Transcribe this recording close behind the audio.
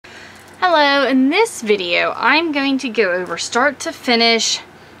Hello, in this video I'm going to go over start to finish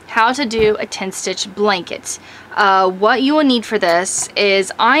how to do a 10 stitch blanket. What you will need for this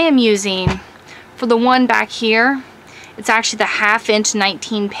is I am using, for the one back here, it's actually the 1/2 inch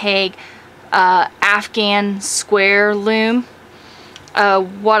 19 peg Afghan square loom.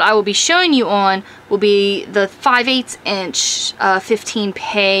 What I will be showing you on will be the 5/8 inch 15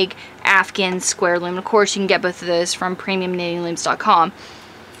 peg Afghan square loom. Of course, you can get both of those from premiumknittinglooms.com.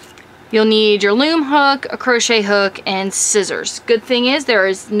 You'll need your loom hook, a crochet hook, and scissors. Good thing is there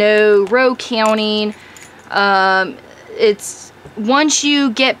is no row counting. It's once you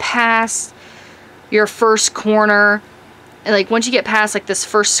get past your first corner, like once you get past like this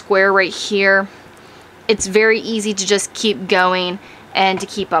first square right here, it's very easy to just keep going and to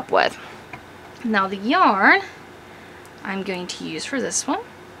keep up with. Now the yarn I'm going to use for this one,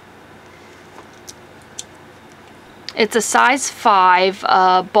 it's a size 5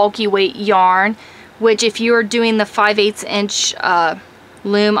 bulky weight yarn, which if you are doing the 5/8 inch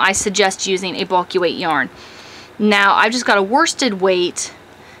loom, I suggest using a bulky weight yarn. Now I've just got a worsted weight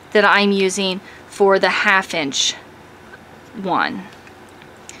that I'm using for the 1/2 inch one.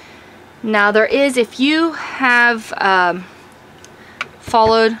 Now there is, if you have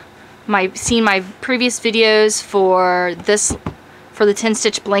seen my previous videos for this, for the 10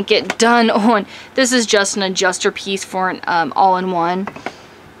 stitch blanket done on, this is just an adjuster piece for an all-in-one.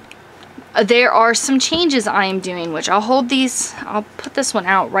 There are some changes I am doing, which I'll put this one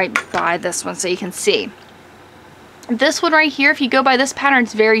out right by this one so you can see. This one right here, if you go by this pattern,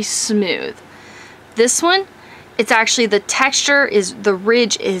 it's very smooth. This one, it's actually, the texture is, the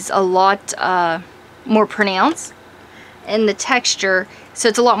ridge is a lot more pronounced, and the texture, so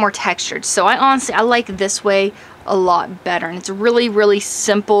it's a lot more textured. So I like this way a lot better, and it's a really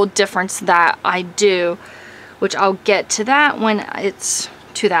simple difference that I do, which I'll get to that when it's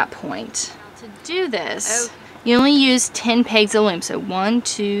to that point. Now, to do this, you only use 10 pegs of loom, so 1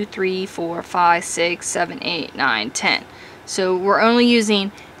 2 3 4 5 6 7 8 9 10. So we're only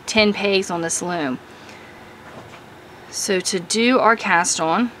using 10 pegs on this loom. So to do our cast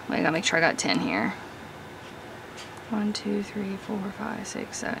on, I gotta make sure I got 10 here. 1 2 3 4 5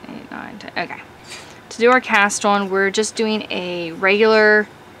 6 7 8 9 10. Okay. To do our cast on, we're just doing a regular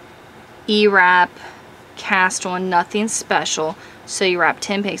E-wrap cast on, nothing special. So you wrap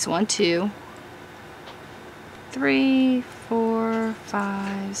 10 pegs, 1 2 3 4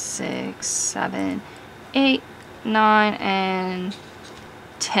 5 6 7 8 9 and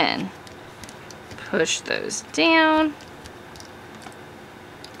 10. Push those down.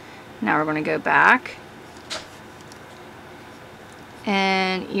 Now we're going to go back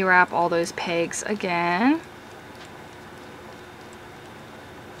and E-wrap all those pegs again.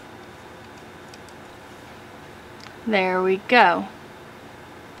 There we go.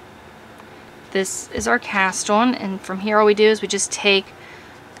 This is our cast on, and from here all we do is we just take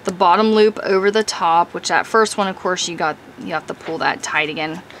the bottom loop over the top, which that first one, of course, you have to pull that tight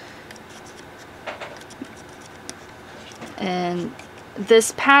again. And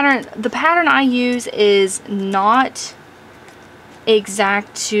this pattern, the pattern I use is not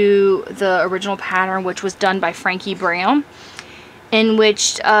exact to the original pattern, which was done by Frankie Brown, in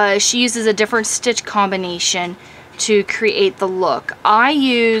which she uses a different stitch combination to create the look. I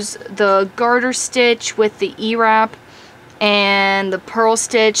use the garter stitch with the E-wrap and the purl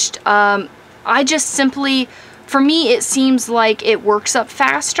stitched. I just simply, for me, it seems like it works up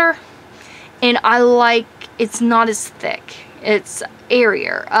faster, and I like, it's not as thick, it's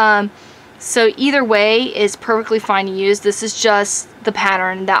airier. So either way is perfectly fine to use. This is just the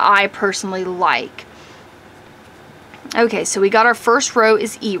pattern that I personally like. Okay, so we got our first row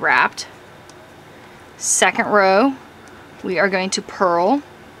is E-wrapped. Second row, we are going to purl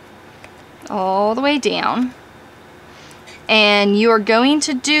all the way down. And you are going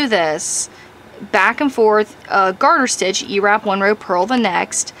to do this back and forth, garter stitch, E-wrap one row, purl the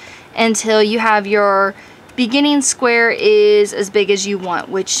next, until you have your beginning square is as big as you want,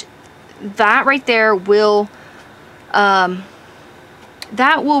 which that right there will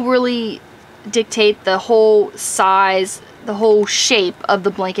really dictate the whole size, the whole shape of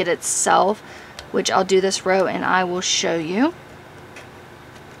the blanket itself, which I'll do this row and I will show you.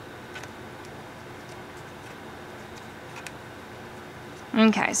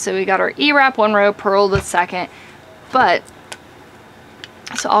 Okay, so we got our E-wrap one row, purl the second, but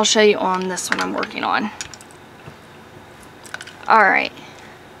so I'll show you on this one I'm working on. Alright,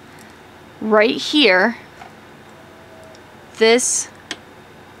 right here, this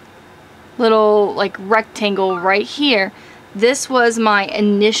little like rectangle right here, this was my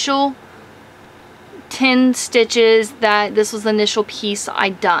initial 10 stitches, this was the initial piece I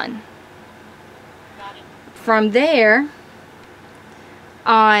done. from there,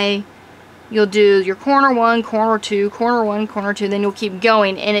 you'll do your corner 1, corner 2, corner 1, corner 2, then you'll keep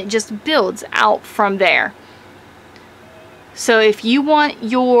going, and it just builds out from there. So if you want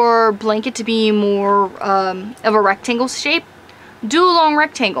your blanket to be more of a rectangle shape, do a long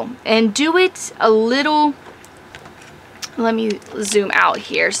rectangle, and do it a little. Let me zoom out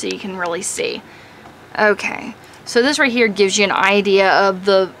here so you can really see. Okay, so this right here gives you an idea of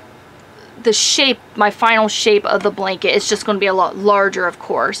the shape, my final shape of the blanket. It's just going to be a lot larger, of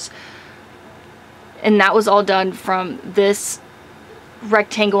course. And that was all done from this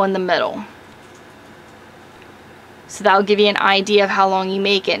rectangle in the middle. So that'll give you an idea of how long you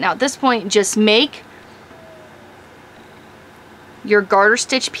make it. Now at this point, just make your garter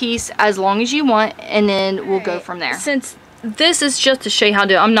stitch piece as long as you want, and then we'll go from there. Since this is just to show you how to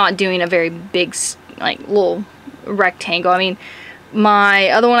do it, I'm not doing a very big, like, little rectangle. I mean, my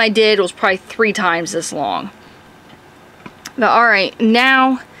other one I did was probably 3 times this long. But alright,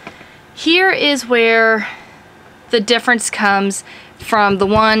 now here is where the difference comes from the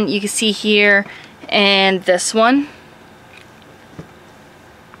one you can see here and this one.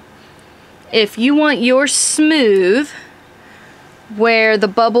 If you want yours smooth, where the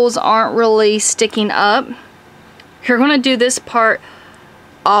bubbles aren't really sticking up, you're going to do this part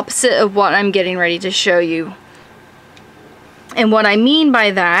opposite of what I'm getting ready to show you. And what I mean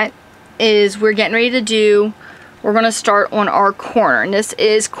by that is we're getting ready to do, we're going to start on our corner. And this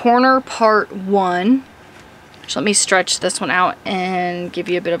is corner part 1. So let me stretch this one out and give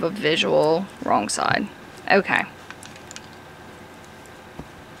you a bit of a visual. Wrong side. Okay.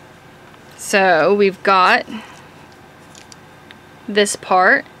 So we've got this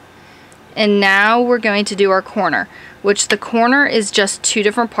part, and now we're going to do our corner, which the corner is just 2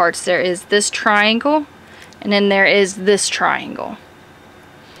 different parts. There is this triangle, and then there is this triangle.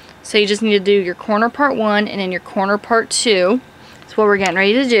 So you just need to do your corner part 1 and then your corner part 2. That's what we're getting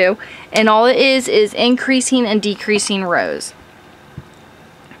ready to do. And all it is increasing and decreasing rows.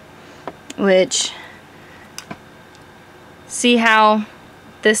 Which, see how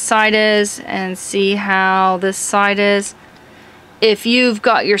this side is and see how this side is. If you've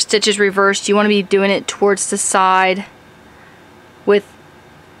got your stitches reversed, you want to be doing it towards the side with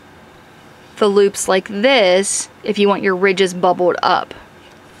the loops like this if you want your ridges bubbled up.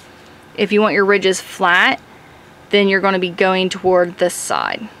 If you want your ridges flat, then you're going to be going toward this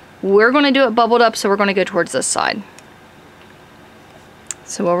side. We're going to do it bubbled up, so we're going to go towards this side.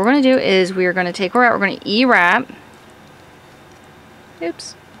 So what we're going to do is we're going to take our route, we're going to E-wrap.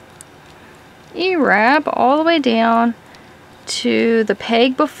 Oops. E-wrap all the way down to the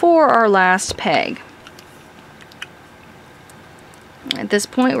peg before our last peg. At this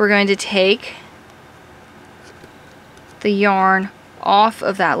point, we're going to take the yarn off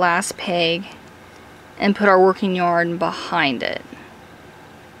of that last peg and put our working yarn behind it.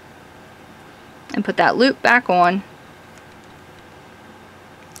 And put that loop back on.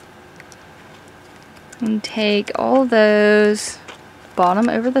 And take all those bottom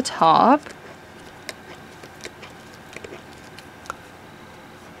over the top.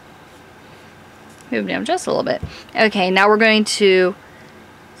 Move down just a little bit. Okay, now we're going to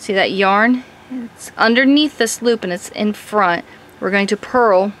see that yarn. It's underneath this loop and it's in front. We're going to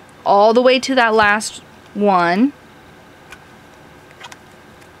purl all the way to that last one.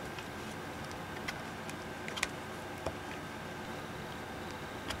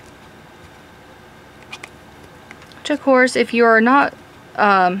 Which, of course, if you are not,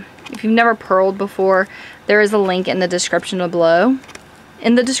 if you've never purled before, there is a link in the description below.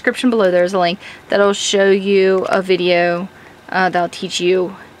 In the description below, there's a link that'll show you a video that'll teach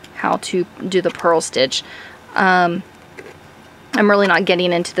you how to do the purl stitch. I'm really not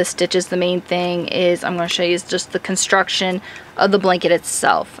getting into the stitches. The main thing is I'm going to show you is just the construction of the blanket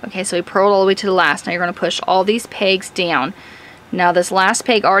itself. Okay, so we purled all the way to the last. Now you're going to push all these pegs down. Now this last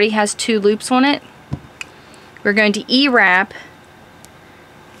peg already has 2 loops on it. We're going to E-wrap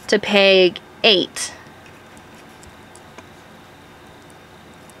to peg 8.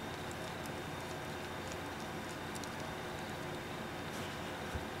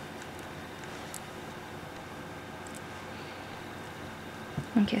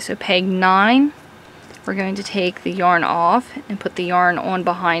 Okay, so peg 9, we're going to take the yarn off and put the yarn on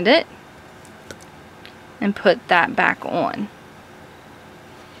behind it and put that back on.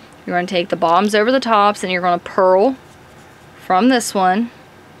 You're going to take the bottoms over the tops and you're going to purl from this one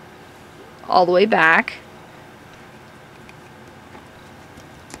all the way back.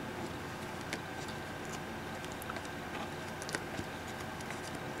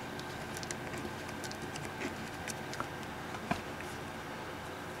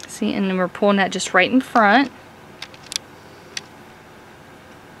 See, and then we're pulling that just right in front.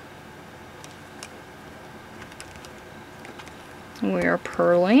 We are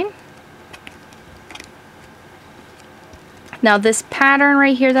purling. Now this pattern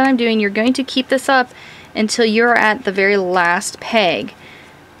right here that I'm doing, you're going to keep this up until you're at the very last peg.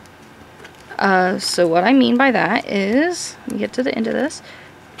 So what I mean by that is, let me get to the end of this.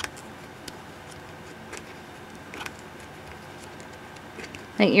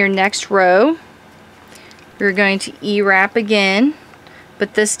 At your next row, you're going to E-wrap again,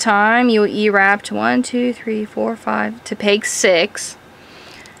 but this time you'll E-wrap to 1, 2, 3, 4, 5 to peg 6.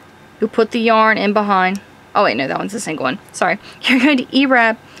 You'll put the yarn in behind. Oh wait, no, that one's a single one. Sorry. You're going to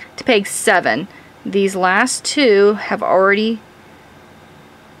E-wrap to peg 7. These last two have already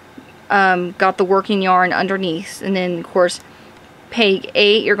got the working yarn underneath, and then of course peg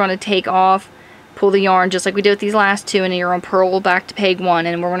 8 you're going to take off, pull the yarn just like we did with these last two, and then you're going to purl back to peg 1,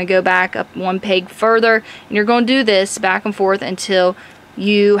 and we're going to go back up 1 peg further, and you're going to do this back and forth until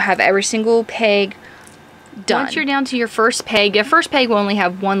you have every single peg done. Once you're down to your first peg will only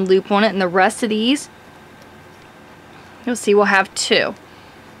have 1 loop on it, and the rest of these, you'll see, we'll have 2.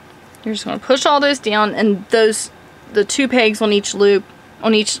 You're just going to push all those down, and the 2 pegs on each loop,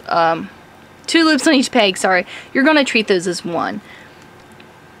 on each 2 loops on each peg, sorry, you're going to treat those as 1.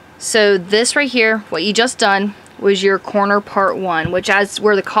 So this right here, what you just done, was your corner part 1, which as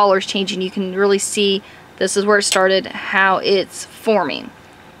where the collar's changing, you can really see this is where it started, how it's forming.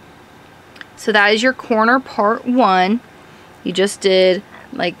 So that is your corner part 1. You just did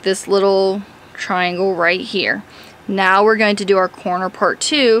like this little triangle right here. Now we're going to do our corner part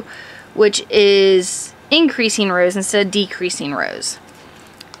 2, which is increasing rows instead of decreasing rows.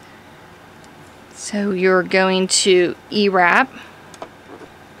 So you're going to E-wrap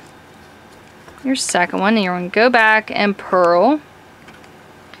your second one, and you're going to go back and purl.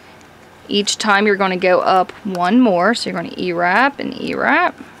 Each time you're going to go up 1 more, so you're going to E-wrap and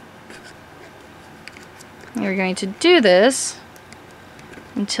E-wrap. You're going to do this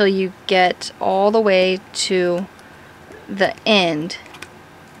until you get all the way to the end.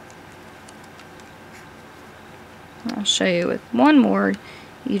 I'll show you with 1 more.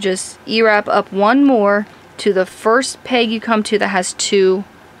 You just E-wrap up 1 more to the first peg you come to that has 2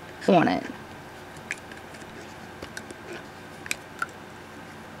 on it.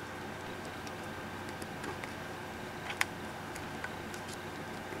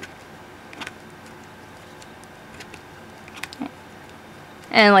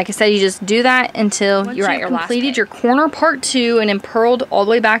 And like I said, you just do that until you're at your last peg. Once you've completed your corner part 2 and then purled all the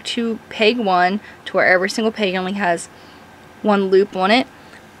way back to peg 1, to where every single peg only has 1 loop on it,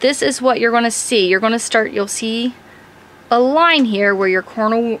 this is what you're going to see. You're going to start, you'll see a line here where your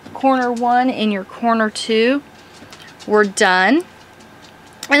corner 1 and your corner 2 were done.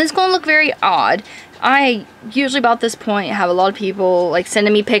 And it's going to look very odd. I usually about this point have a lot of people like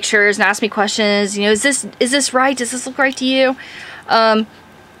sending me pictures and ask me questions. You know, is this right? Does this look right to you?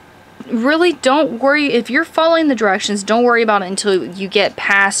 Really don't worry. If you're following the directions, don't worry about it until you get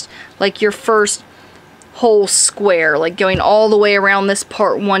past like your first whole square, like going all the way around this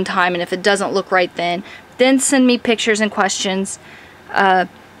part 1 time, and if it doesn't look right, then send me pictures and questions. But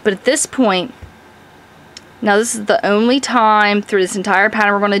at this point, now this is the only time through this entire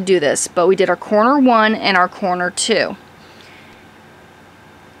pattern we're going to do this, but we did our corner 1 and our corner 2.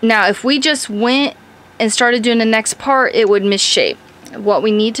 Now if we just went and started doing the next part, it would misshape. What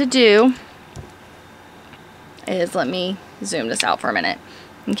we need to do is, let me zoom this out for a minute.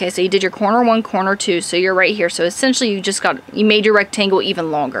 Okay, so you did your corner 1, corner 2, so you're right here. So essentially you made your rectangle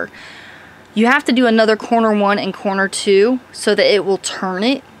even longer. You have to do another corner 1 and corner 2 so that it will turn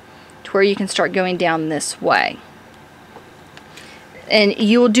it to where you can start going down this way. And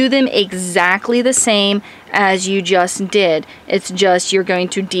you will do them exactly the same as you just did. It's just you're going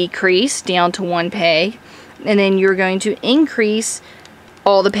to decrease down to 1 peg, and then you're going to increase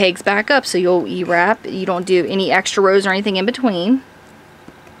all the pegs back up. So you'll E-wrap. You don't do any extra rows or anything in between.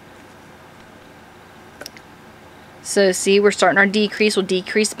 So see, we're starting our decrease. We'll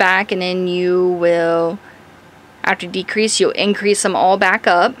decrease back, and then you will, after decrease, you'll increase them all back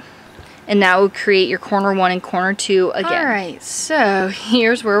up. And that will create your corner 1 and corner 2 again. Alright, so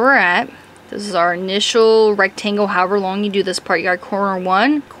here's where we're at. This is our initial rectangle, however long you do this part. You got corner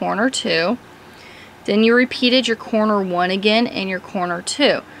 1, corner 2. Then you repeated your corner 1 again and your corner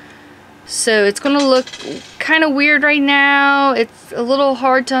 2. So it's going to look kind of weird right now. It's a little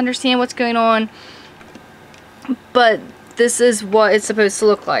hard to understand what's going on. But this is what it's supposed to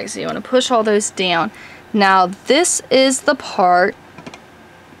look like. So you want to push all those down. Now this is the part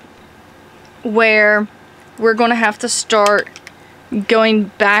where we're going to have to start going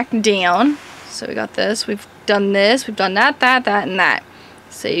back down. So we got this, we've done this, we've done that, that, and that.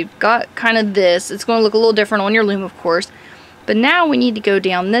 So you've got kind of this. It's going to look a little different on your loom, of course. But now we need to go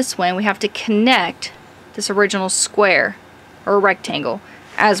down this way, and we have to connect this original square or rectangle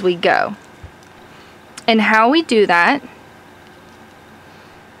as we go. And how we do that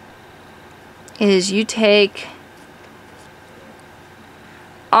is you take,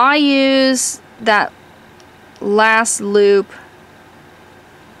 I use that last loop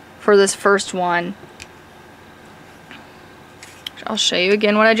for this first one. I'll show you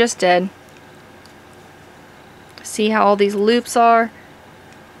again what I just did. See how all these loops are?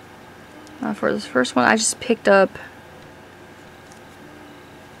 For this first one, I just picked up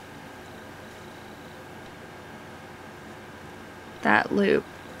that loop.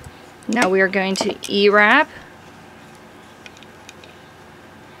 Now we are going to E-wrap.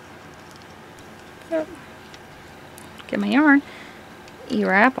 Get my yarn.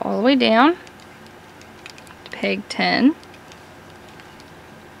 E-wrap all the way down to peg 10.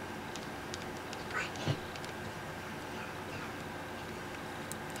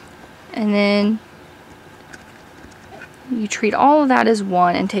 And then you treat all of that as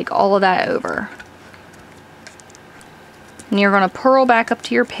one and take all of that over. And you're going to purl back up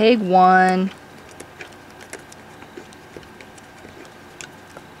to your peg 1.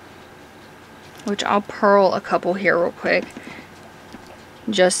 Which I'll purl a couple here real quick,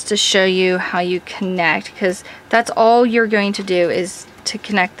 just to show you how you connect, because that's all you're going to do is to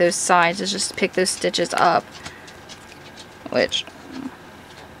connect those sides, is just pick those stitches up, which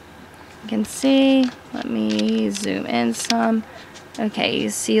you can see. Let me zoom in some. Okay, you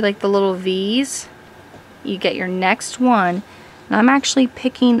see like the little V's? You get your next one, and I'm actually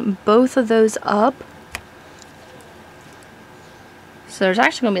picking both of those up. So there's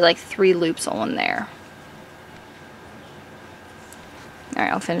actually going to be like 3 loops on there.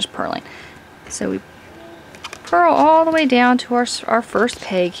 Alright, I'll finish purling. So we purl all the way down to our first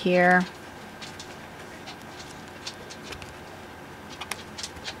peg here.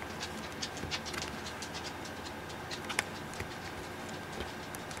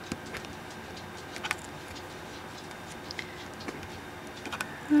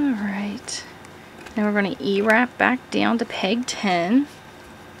 Alright. Now we're going to E-wrap back down to peg 10.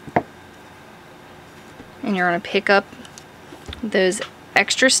 And you're going to pick up those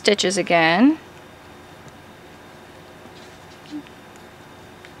extra stitches again.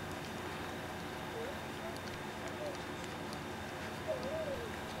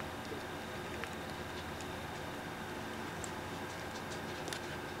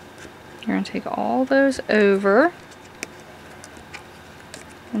 You're going to take all those over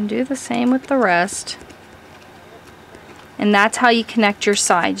and do the same with the rest. And that's how you connect your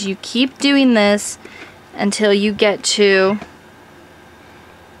sides. You keep doing this until you get to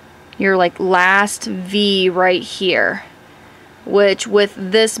your like last V right here, which with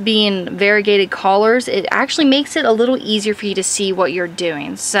this being variegated collars, it actually makes it a little easier for you to see what you're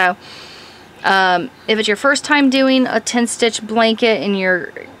doing. So if it's your first time doing a 10 stitch blanket and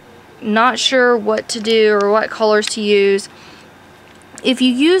you're not sure what to do or what colors to use, if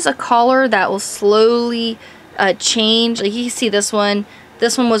you use a collar that will slowly change, like you see this one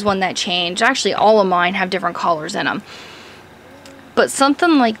was one that changed. Actually, all of mine have different collars in them. But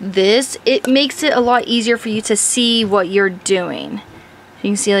something like this, it makes it a lot easier for you to see what you're doing. You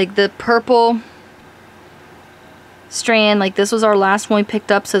can see like the purple strand, like this was our last one we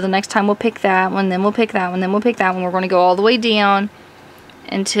picked up, so the next time we'll pick that one, then we'll pick that one, then we'll pick that one. We're going to go all the way down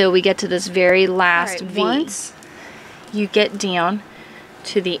until we get to this very last V. Once you get down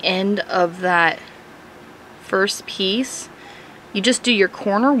to the end of that first piece, you just do your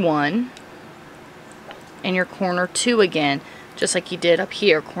corner 1 and your corner 2 again, just like you did up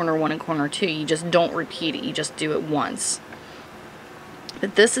here, corner 1 and corner 2. You just don't repeat it, you just do it once.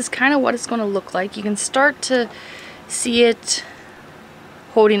 But this is kind of what it's going to look like. You can start to see it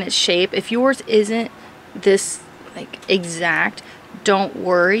holding its shape. If yours isn't this like exact, don't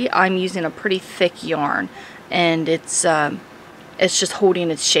worry. I'm using a pretty thick yarn, and it's just holding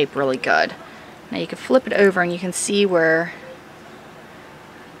its shape really good. Now you can flip it over and you can see where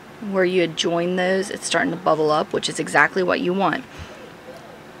you had joined those, it's starting to bubble up, which is exactly what you want.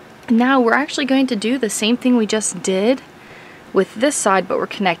 Now we're actually going to do the same thing we just did with this side, but we're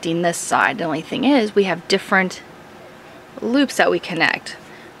connecting this side. The only thing is we have different loops that we connect,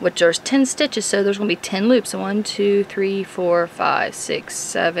 which there's 10 stitches, so there's going to be 10 loops. So 1, 2, 3, 4, 5, 6,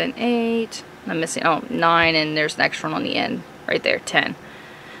 7, 8. I'm missing 9, and there's an extra one on the end right there, 10.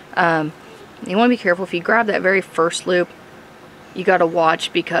 You want to be careful. If you grab that very first loop, you got to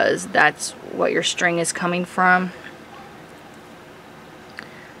watch, because that's what your string is coming from.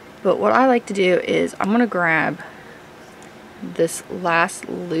 But what I like to do is I'm going to grab this last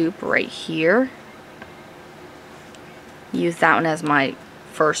loop right here. Use that one as my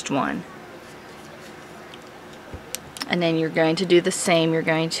first one. And then you're going to do the same. You're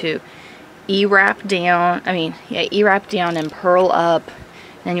going to E-wrap down, E-wrap down and purl up.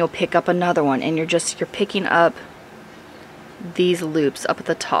 Then you'll pick up another one, and you're picking up these loops up at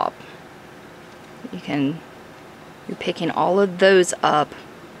the top. You're picking all of those up,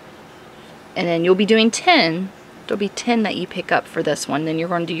 and then you'll be doing 10. There'll be 10 that you pick up for this one. Then you're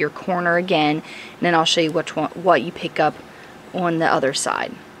going to do your corner again, and then I'll show you what you pick up on the other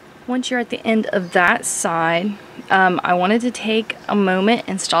side. Once you're at the end of that side, I wanted to take a moment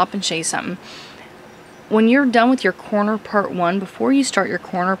and stop and show you something. When you're done with your corner part 1, before you start your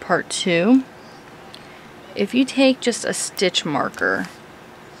corner part 2, if you take just a stitch marker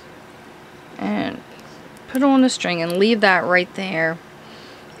and put it on the string and leave that right there,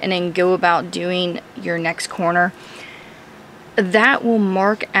 and then go about doing your next corner, that will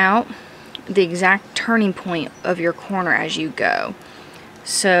mark out the exact turning point of your corner as you go.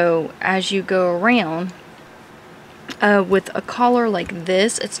 So as you go around, with a collar like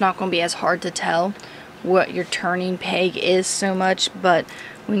this, it's not going to be as hard to tell what your turning peg is so much, but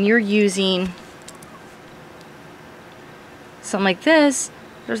when you're using something like this,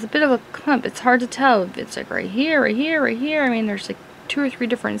 there's a bit of a clump. It's hard to tell if it's like right here, right here, right here. I mean, there's like 2 or 3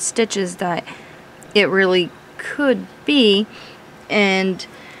 different stitches that it really could be, and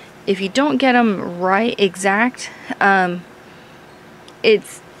if you don't get them right exact,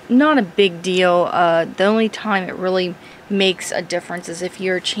 it's not a big deal. The only time it really makes a difference is if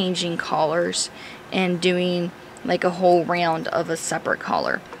you're changing collars and doing like a whole round of a separate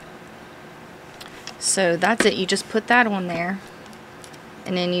collar. So that's it. You just put that on there,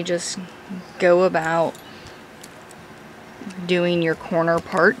 and then you just go about doing your corner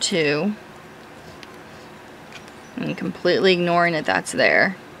part 2 and completely ignoring that that's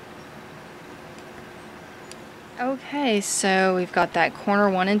there. Okay, so we've got that corner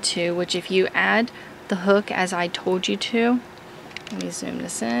 1 and 2, which if you add the hook as I told you to, let me zoom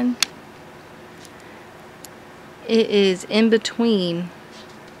this in, it is in between,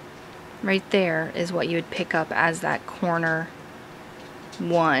 right there is what you would pick up as that corner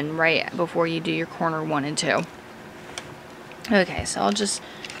 1 right before you do your corner 1 and 2. Okay, so I'll just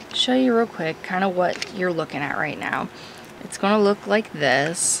show you real quick kind of what you're looking at right now. It's going to look like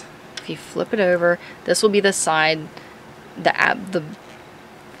this. If you flip it over, this will be the side, the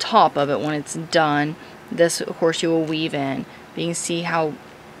top of it when it's done. This, of course, you will weave in. But you can see how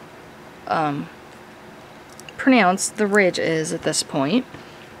pronounced the ridge is at this point.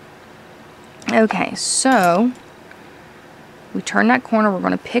 Okay, so we turn that corner. We're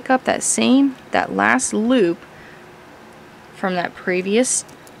going to pick up that last loop from that previous,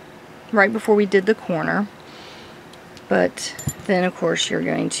 right before we did the corner. But then, of course, you're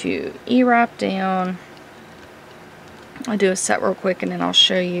going to E-wrap down. I'll do a set real quick, and then I'll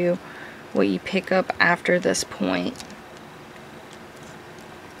show you what you pick up after this point.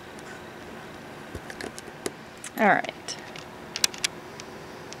 Alright.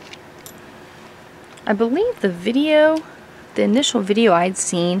 I believe the initial video I'd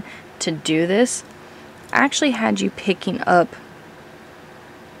seen to do this, actually had you picking up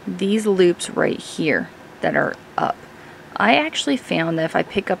these loops right here that are up. I actually found that if I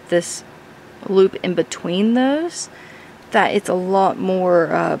pick up this loop in between those, that it's a lot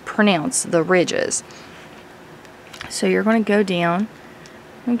more pronounced, the ridges. So you're going to go down.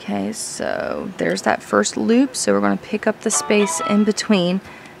 Okay, so there's that first loop, so we're going to pick up the space in between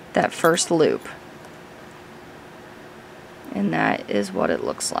that first loop. And that is what it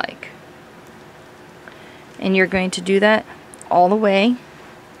looks like. And you're going to do that all the way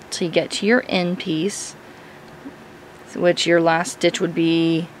till you get to your end piece, which your last stitch would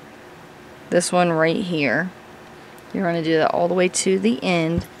be this one right here. You're going to do that all the way to the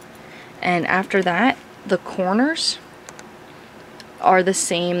end, and after that the corners are the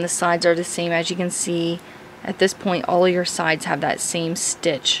same, the sides are the same. As you can see at this point, all of your sides have that same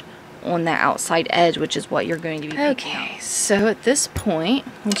stitch on the outside edge, which is what you're going to be picking. Okay, so at this point,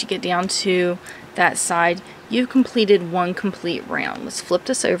 once you get down to that side, you've completed one complete round. Let's flip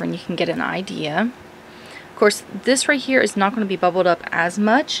this over and you can get an idea. Of course, this right here is not going to be bubbled up as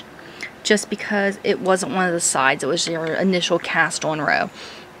much, just because it wasn't one of the sides, it was your initial cast on row.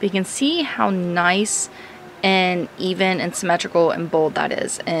 But you can see how nice and even and symmetrical and bold that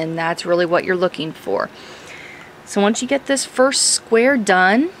is, and that's really what you're looking for. So once you get this first square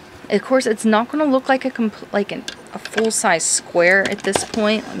done, of course it's not going to look like a full-size square at this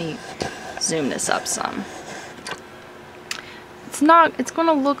point. Let me zoom this up some. going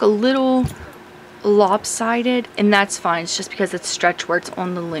to look a little lopsided, and that's fine. It's just because it's stretched where it's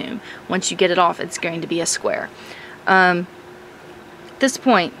on the loom. Once you get it off, it's going to be a square. At this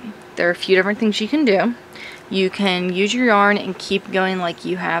point, there are a few different things you can do. You can use your yarn and keep going like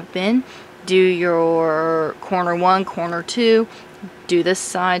you have been. Do your corner 1, corner 2, do this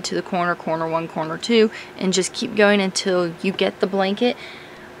side to the corner, corner 1, corner 2, and just keep going until you get the blanket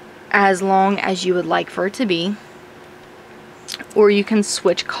as long as you would like for it to be. Or you can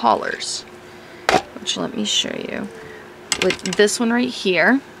switch collars, which let me show you. With this one right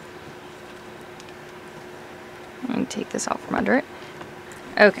here, let me take this out from under it.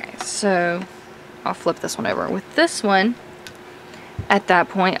 Okay, so I'll flip this one over. With this one, at that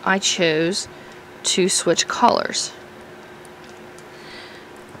point, I chose to switch collars.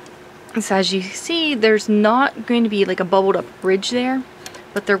 So as you see, there's not going to be like a bubbled up ridge there,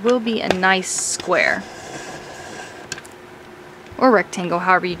 but there will be a nice square or rectangle,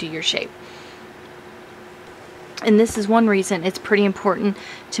 however you do your shape. And this is one reason it's pretty important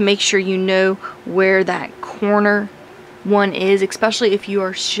to make sure you know where that corner one is, especially if you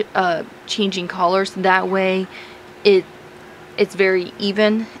are changing collars. That way it's very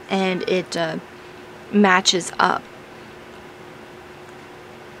even and it matches up.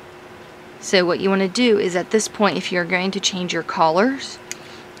 So what you want to do is, at this point, if you're going to change your collars,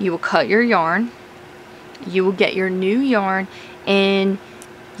 you will cut your yarn, you will get your new yarn, and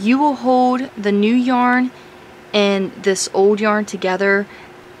you will hold the new yarn and this old yarn together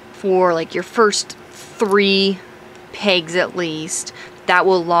for like your first 3 pegs at least. That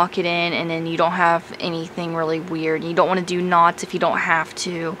will lock it in, and then you don't have anything really weird. You don't want to do knots if you don't have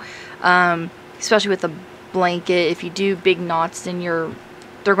to, especially with a blanket. If you do big knots, then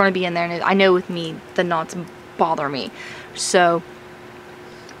they're going to be in there, and I know with me the knots bother me. So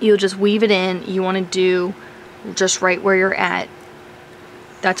you'll just weave it in. You want to do just right where you're at.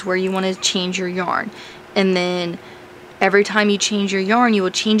 That's where you want to change your yarn. And then every time you change your yarn, you will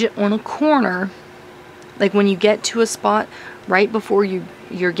change it on a corner. Like when you get to a spot right before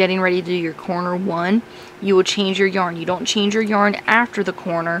you're getting ready to do your corner 1, you will change your yarn. You don't change your yarn after the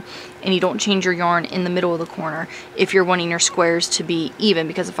corner, and you don't change your yarn in the middle of the corner if you're wanting your squares to be even,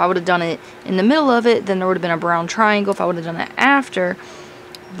 because if I would have done it in the middle of it, then there would have been a brown triangle. If I would have done it after,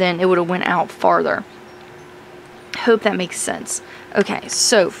 then it would have went out farther. Hope that makes sense. Okay,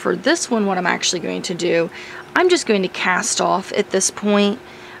 so for this one, what I'm actually going to do, I'm just going to cast off at this point,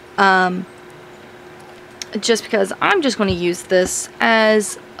 just because I'm just going to use this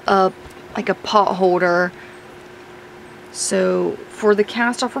as like a pot holder. So for the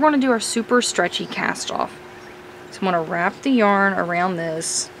cast off, we're going to do our super stretchy cast off. So I'm going to wrap the yarn around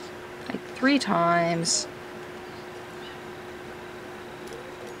this like 3 times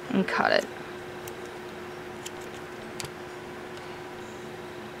and cut it.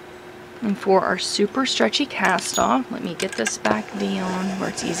 And for our super stretchy cast off, let me get this back down where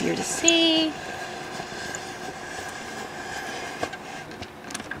it's easier to see.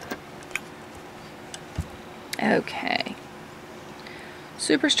 Okay,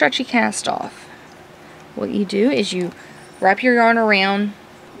 super stretchy cast off. What you do is you wrap your yarn around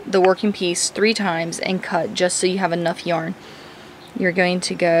the working piece 3 times and cut, just so you have enough yarn. You're going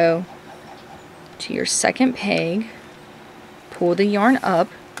to go to your second peg, pull the yarn up,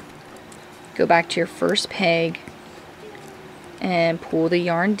 go back to your first peg, and pull the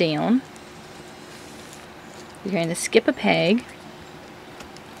yarn down. You're going to skip a peg,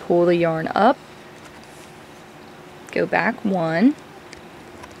 pull the yarn up, go back 1,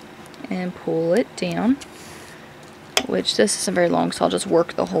 and pull it down, which this isn't very long, so I'll just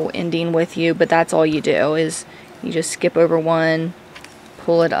work the whole ending with you, but that's all you do, is you just skip over 1,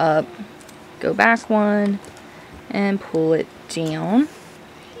 pull it up, go back 1, and pull it down.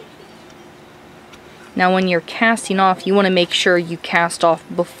 Now when you're casting off, you want to make sure you cast off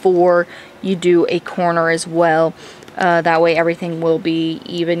before you do a corner as well. That way everything will be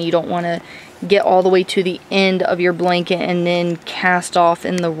even. You don't want to get all the way to the end of your blanket and then cast off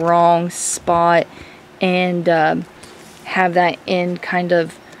in the wrong spot and have that end kind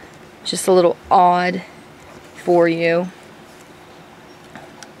of just a little odd for you.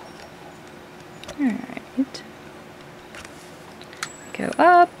 Alright. Go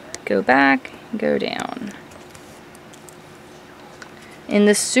up, go back, go down. And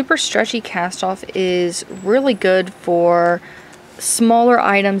this super stretchy cast off is really good for smaller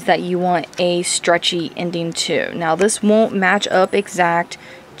items that you want a stretchy ending to. Now this won't match up exact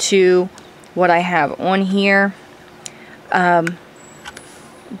to what I have on here, but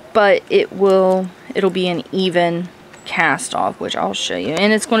it'll be an even cast off, which I'll show you,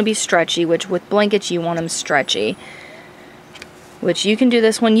 and it's going to be stretchy, which with blankets you want them stretchy. which you can do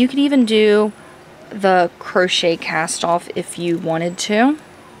this one. You could even do the crochet cast off if you wanted to.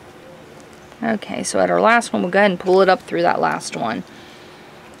 Okay, so at our last one, we'll go ahead and pull it up through that last one.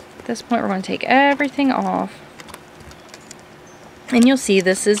 At this point, we're going to take everything off. And you'll see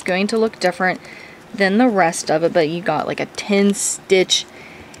this is going to look different than the rest of it, but you got like a 10 stitch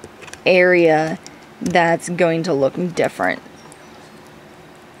area that's going to look different.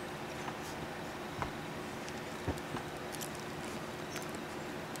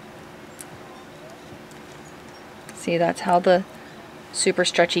 See, that's how the super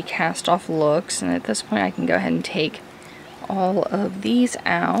stretchy cast off looks. And at this point, I can go ahead and take all of these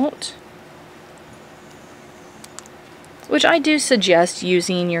out, which I do suggest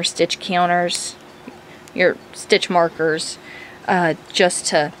using your stitch counters, your stitch markers, just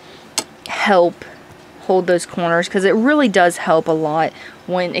to help hold those corners, because it really does help a lot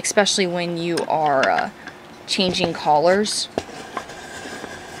when, especially when you are changing collars.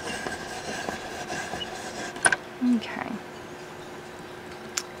 Okay.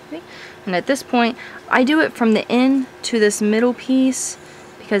 And at this point, I do it from the end to this middle piece,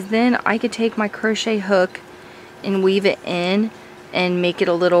 because then I could take my crochet hook and weave it in and make it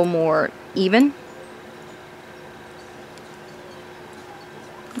a little more even.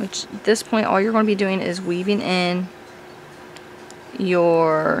 Which at this point, all you're going to be doing is weaving in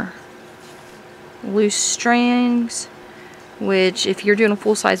your loose strands, which if you're doing a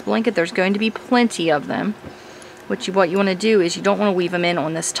full-size blanket, there's going to be plenty of them. What you want to do is you don't want to weave them in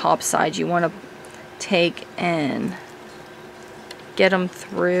on this top side. You want to take and get them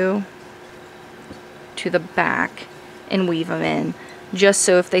through to the back and weave them in, just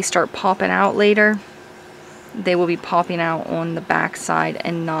so if they start popping out later, they will be popping out on the back side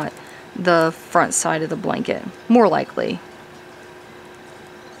and not the front side of the blanket, more likely.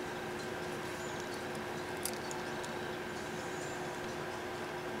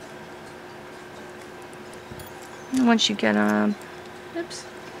 And once you get them, oops.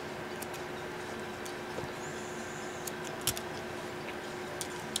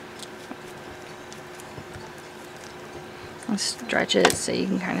 I'll stretch it so you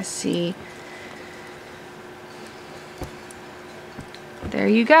can kind of see. There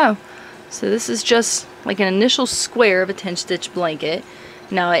you go. So this is just like an initial square of a 10 stitch blanket.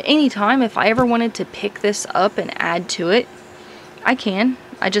 Now at any time, if I ever wanted to pick this up and add to it, I can.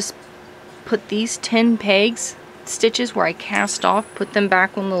 I just put these 10 pegs, stitches where I cast off, put them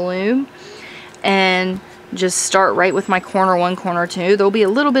back on the loom, and just start right with my corner 1, corner 2. There'll be a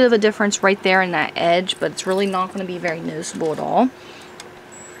little bit of a difference right there in that edge, but it's really not going to be very noticeable at all.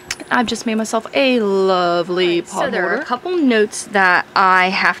 I've just made myself a lovely pot holder. So there are a couple notes that I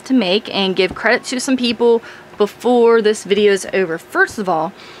have to make and give credit to some people before this video is over. First of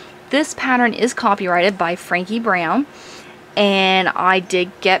all, this pattern is copyrighted by Frankie Brown, and I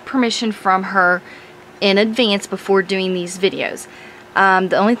did get permission from her in advance before doing these videos.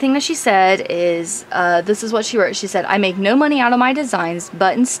 The only thing that she said is, this is what she wrote. She said, "I make no money out of my designs,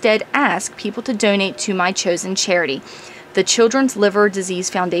 but instead ask people to donate to my chosen charity, the Children's Liver Disease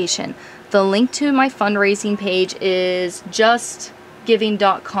Foundation. The link to my fundraising page is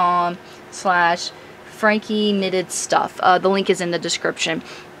justgiving.com/Frankie Knitted Stuff. The link is in the description."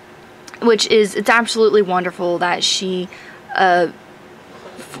 Which is, it's absolutely wonderful that she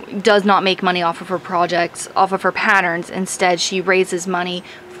does not make money off of her projects, off of her patterns. Instead, she raises money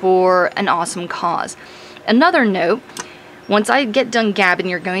for an awesome cause. Another note, once I get done gabbing,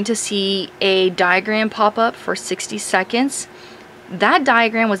 you're going to see a diagram pop up for 60 seconds. That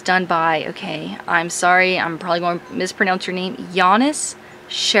diagram was done by, okay, I'm sorry, I'm probably going to mispronounce your name, Yunus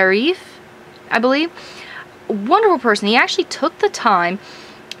Shariff, I believe. Wonderful person. He actually took the time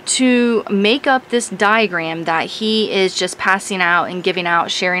to make up this diagram that he is just passing out and giving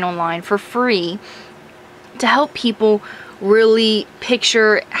out, sharing online for free, to help people really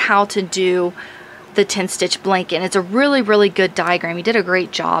picture how to do the 10 stitch blanket. And it's a really, really good diagram. He did a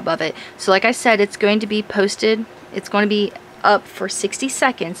great job of it. So like I said, it's going to be posted, it's going to be up for 60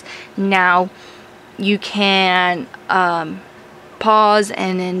 seconds. Now you can pause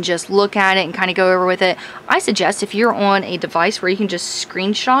and then just look at it and kind of go over with it. I suggest if you're on a device where you can just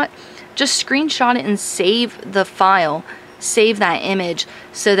screenshot it and save the file, save that image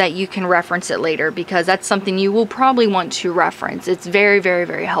so that you can reference it later, because that's something you will probably want to reference. It's very, very,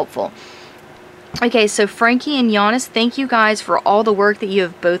 very helpful. Okay, so Frankie and Yunus, thank you guys for all the work that you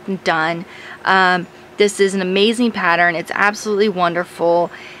have both done. This is an amazing pattern. It's absolutely wonderful.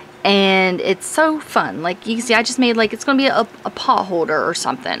 And it's so fun. Like you can see, I just made, like, it's going to be a pot holder or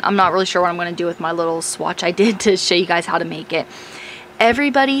something. I'm not really sure what I'm going to do with my little swatch I did to show you guys how to make it.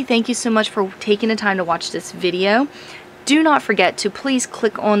 Everybody, thank you so much for taking the time to watch this video. do not forget to please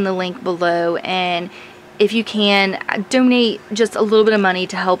click on the link below, and if you can, donate just a little bit of money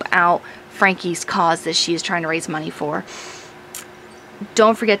to help out Frankie's cause that she is trying to raise money for.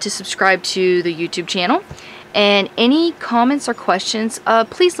 Don't forget to subscribe to the YouTube channel, and any comments or questions,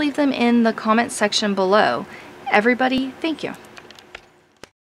 please leave them in the comment section below. Everybody, thank you.